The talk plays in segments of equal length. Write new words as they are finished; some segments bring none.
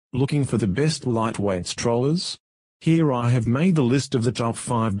Looking for the best lightweight strollers? Here I have made the list of the top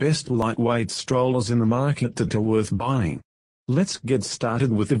 5 best lightweight strollers in the market that are worth buying. Let's get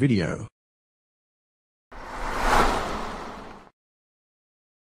started with the video.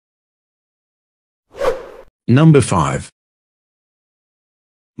 Number 5.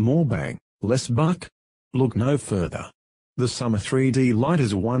 More bang, less buck? Look no further. The Summer 3D Lite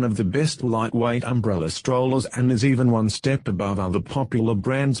is one of the best lightweight umbrella strollers and is even one step above other popular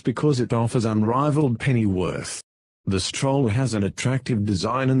brands because it offers unrivaled penny worth. The stroller has an attractive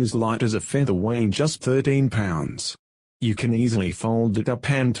design and is light as a feather, weighing just 13 pounds. You can easily fold it up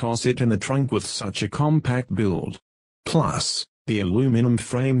and toss it in the trunk with such a compact build. Plus, the aluminum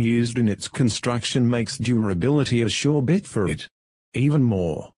frame used in its construction makes durability a sure bet for it. Even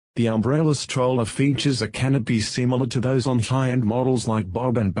more, the umbrella stroller features a canopy similar to those on high-end models like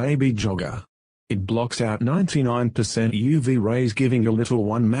Bob and Baby Jogger. It blocks out 99% UV rays, giving your little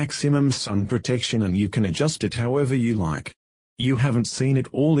one maximum sun protection, and you can adjust it however you like. You haven't seen it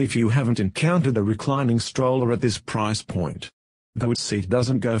all if you haven't encountered a reclining stroller at this price point. Though its seat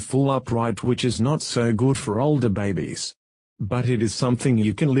doesn't go full upright, which is not so good for older babies. But it is something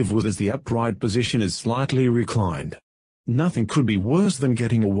you can live with as the upright position is slightly reclined. Nothing could be worse than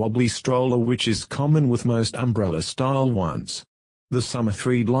getting a wobbly stroller, which is common with most umbrella-style ones. The Summer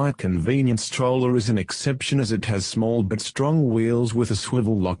 3D Lite convenient stroller is an exception as it has small but strong wheels with a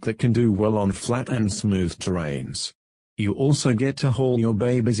swivel lock that can do well on flat and smooth terrains. You also get to haul your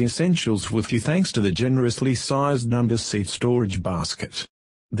baby's essentials with you thanks to the generously sized under-seat storage basket.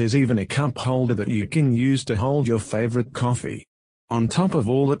 There's even a cup holder that you can use to hold your favorite coffee. On top of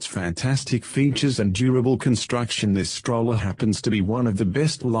all its fantastic features and durable construction, this stroller happens to be one of the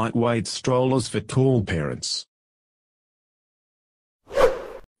best lightweight strollers for tall parents.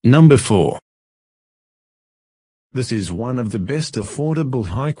 Number 4. This is one of the best affordable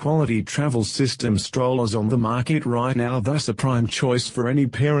high-quality travel system strollers on the market right now, thus a prime choice for any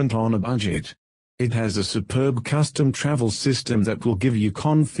parent on a budget. It has a superb custom travel system that will give you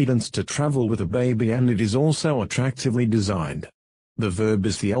confidence to travel with a baby, and it is also attractively designed. The Verb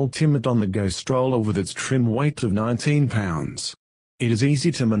is the ultimate on-the-go stroller with its trim weight of 19 pounds. It is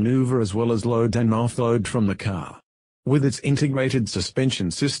easy to maneuver as well as load and offload from the car. With its integrated suspension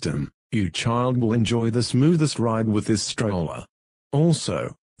system, your child will enjoy the smoothest ride with this stroller.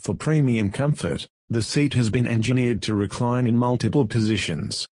 Also, for premium comfort, the seat has been engineered to recline in multiple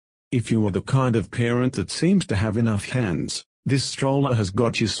positions. If you are the kind of parent that seems to have enough hands, this stroller has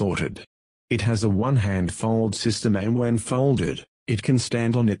got you sorted. It has a one-hand fold system, and when folded, it can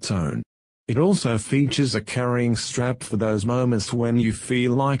stand on its own. It also features a carrying strap for those moments when you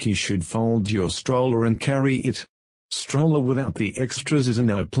feel like you should fold your stroller and carry it. Stroller without the extras is a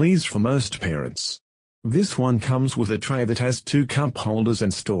no-please for most parents. This one comes with a tray that has 2 cup holders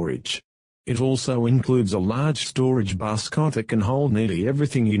and storage. It also includes a large storage basket that can hold nearly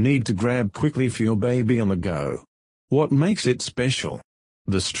everything you need to grab quickly for your baby on the go. What makes it special?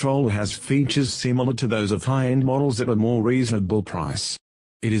 The stroller has features similar to those of high-end models at a more reasonable price.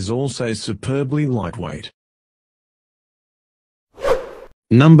 It is also superbly lightweight.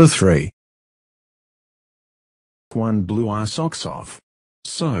 Number 3. One blew our socks off.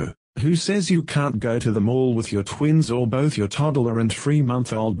 So, who says you can't go to the mall with your twins or both your toddler and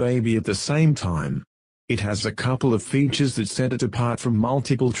 3-month-old baby at the same time? It has a couple of features that set it apart from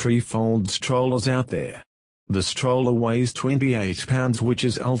multiple tree-fold strollers out there. The stroller weighs 28 pounds, which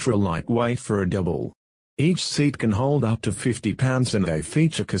is ultra lightweight for a double. Each seat can hold up to 50 pounds, and they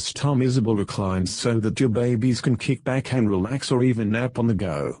feature customizable reclines so that your babies can kick back and relax or even nap on the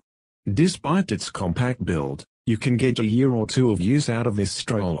go. Despite its compact build, you can get a year or 2 of use out of this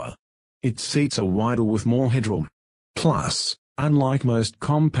stroller. Its seats are wider with more headroom. Plus, unlike most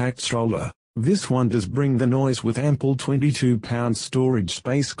compact stroller, this one does bring the noise with ample 22-pound storage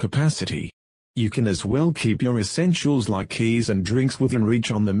space capacity. You can as well keep your essentials like keys and drinks within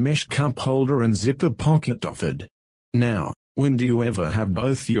reach on the mesh cup holder and zipper pocket offered. Now, when do you ever have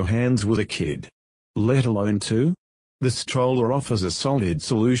both your hands with a kid? Let alone 2? The stroller offers a solid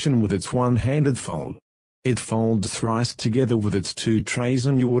solution with its one-handed fold. It folds thrice together with its 2 trays,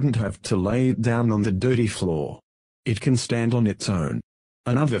 and you wouldn't have to lay it down on the dirty floor. It can stand on its own.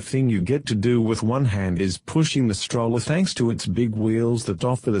 Another thing you get to do with one hand is pushing the stroller thanks to its big wheels that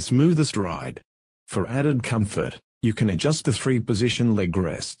offer the smoothest ride. For added comfort, you can adjust the 3-position leg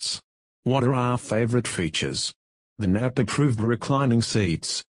rests. What are our favorite features? The nap-approved reclining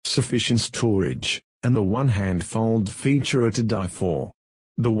seats, sufficient storage, and the one-hand fold feature are to die for.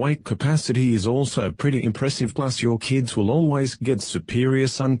 The weight capacity is also pretty impressive, plus your kids will always get superior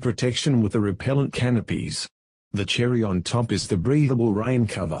sun protection with the repellent canopies. The cherry on top is the breathable rain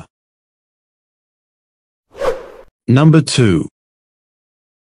cover. Number 2.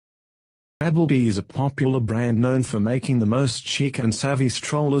 Appleby is a popular brand known for making the most chic and savvy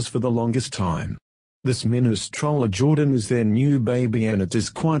strollers for the longest time. This Minu stroller Jordan is their new baby and it is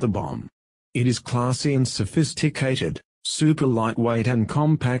quite a bomb. It is classy and sophisticated, super lightweight and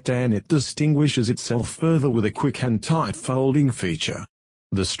compact, and it distinguishes itself further with a quick and tight folding feature.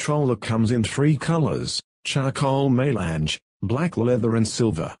 The stroller comes in 3 colors: charcoal melange, black leather and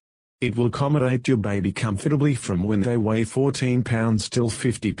silver. It will accommodate your baby comfortably from when they weigh 14 pounds till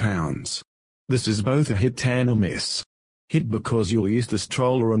 50 pounds. This is both a hit and a miss. Hit because you'll use the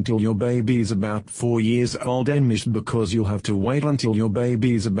stroller until your baby is about 4 years old, and miss because you'll have to wait until your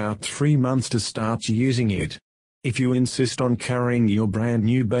baby is about 3 months to start using it. If you insist on carrying your brand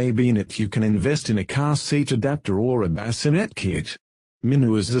new baby in it, you can invest in a car seat adapter or a bassinet kit.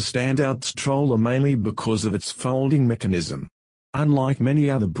 Minu is a standout stroller mainly because of its folding mechanism. Unlike many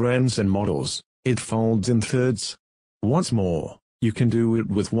other brands and models, it folds in thirds. What's more, you can do it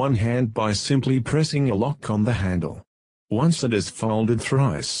with one hand by simply pressing a lock on the handle. Once it is folded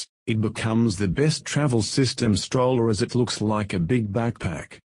thrice, it becomes the best travel system stroller as it looks like a big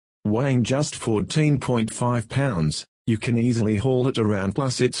backpack. Weighing just 14.5 pounds, you can easily haul it around,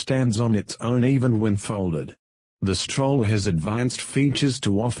 plus it stands on its own even when folded. The stroller has advanced features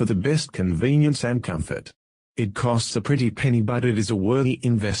to offer the best convenience and comfort. It costs a pretty penny, but it is a worthy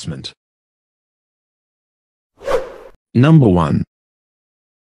investment. Number 1.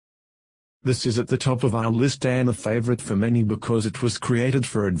 This is at the top of our list and a favorite for many because it was created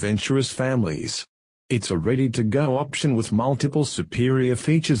for adventurous families. It's a ready-to-go option with multiple superior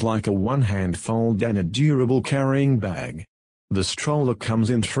features like a one-hand fold and a durable carrying bag. The stroller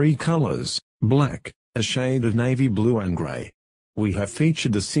comes in 3 colors: black, a shade of navy blue and grey. We have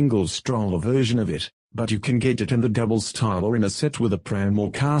featured the single stroller version of it, but you can get it in the double style or in a set with a pram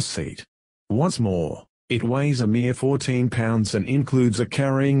or car seat. What's more, it weighs a mere 14 pounds and includes a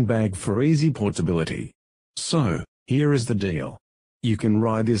carrying bag for easy portability. So, here is the deal. You can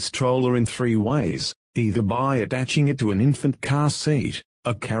ride this stroller in 3 ways, either by attaching it to an infant car seat,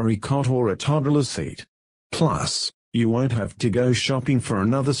 a carry cot or a toddler seat. Plus, you won't have to go shopping for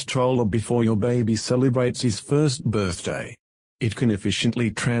another stroller before your baby celebrates his first birthday. It can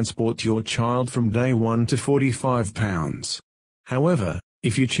efficiently transport your child from day 1 to 45 pounds. However,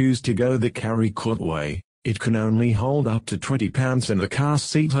 if you choose to go the carry cot way, it can only hold up to 20 pounds and the car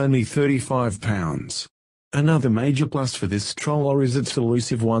seat only 35 pounds. Another major plus for this stroller is its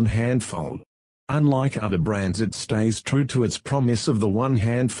elusive one-hand fold. Unlike other brands, it stays true to its promise of the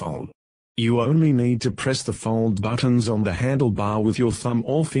one-hand fold. You only need to press the fold buttons on the handlebar with your thumb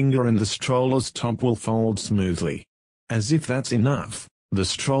or finger and the stroller's top will fold smoothly. As if that's enough, the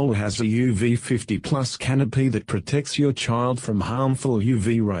stroller has a UV 50+ canopy that protects your child from harmful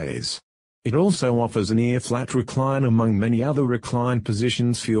UV rays. It also offers an ear-flat recline among many other recline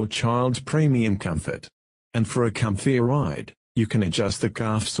positions for your child's premium comfort. And for a comfier ride, you can adjust the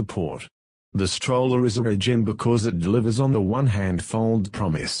calf support. The stroller is a gem because it delivers on the one-hand fold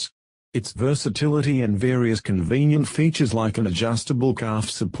promise. Its versatility and various convenient features like an adjustable calf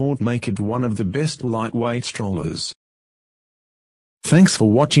support make it one of the best lightweight strollers. Thanks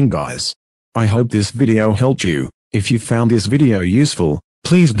for watching, guys. I hope this video helped you. If you found this video useful,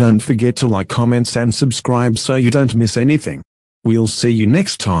 please don't forget to like, comments and subscribe so you don't miss anything. We'll see you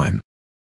next time.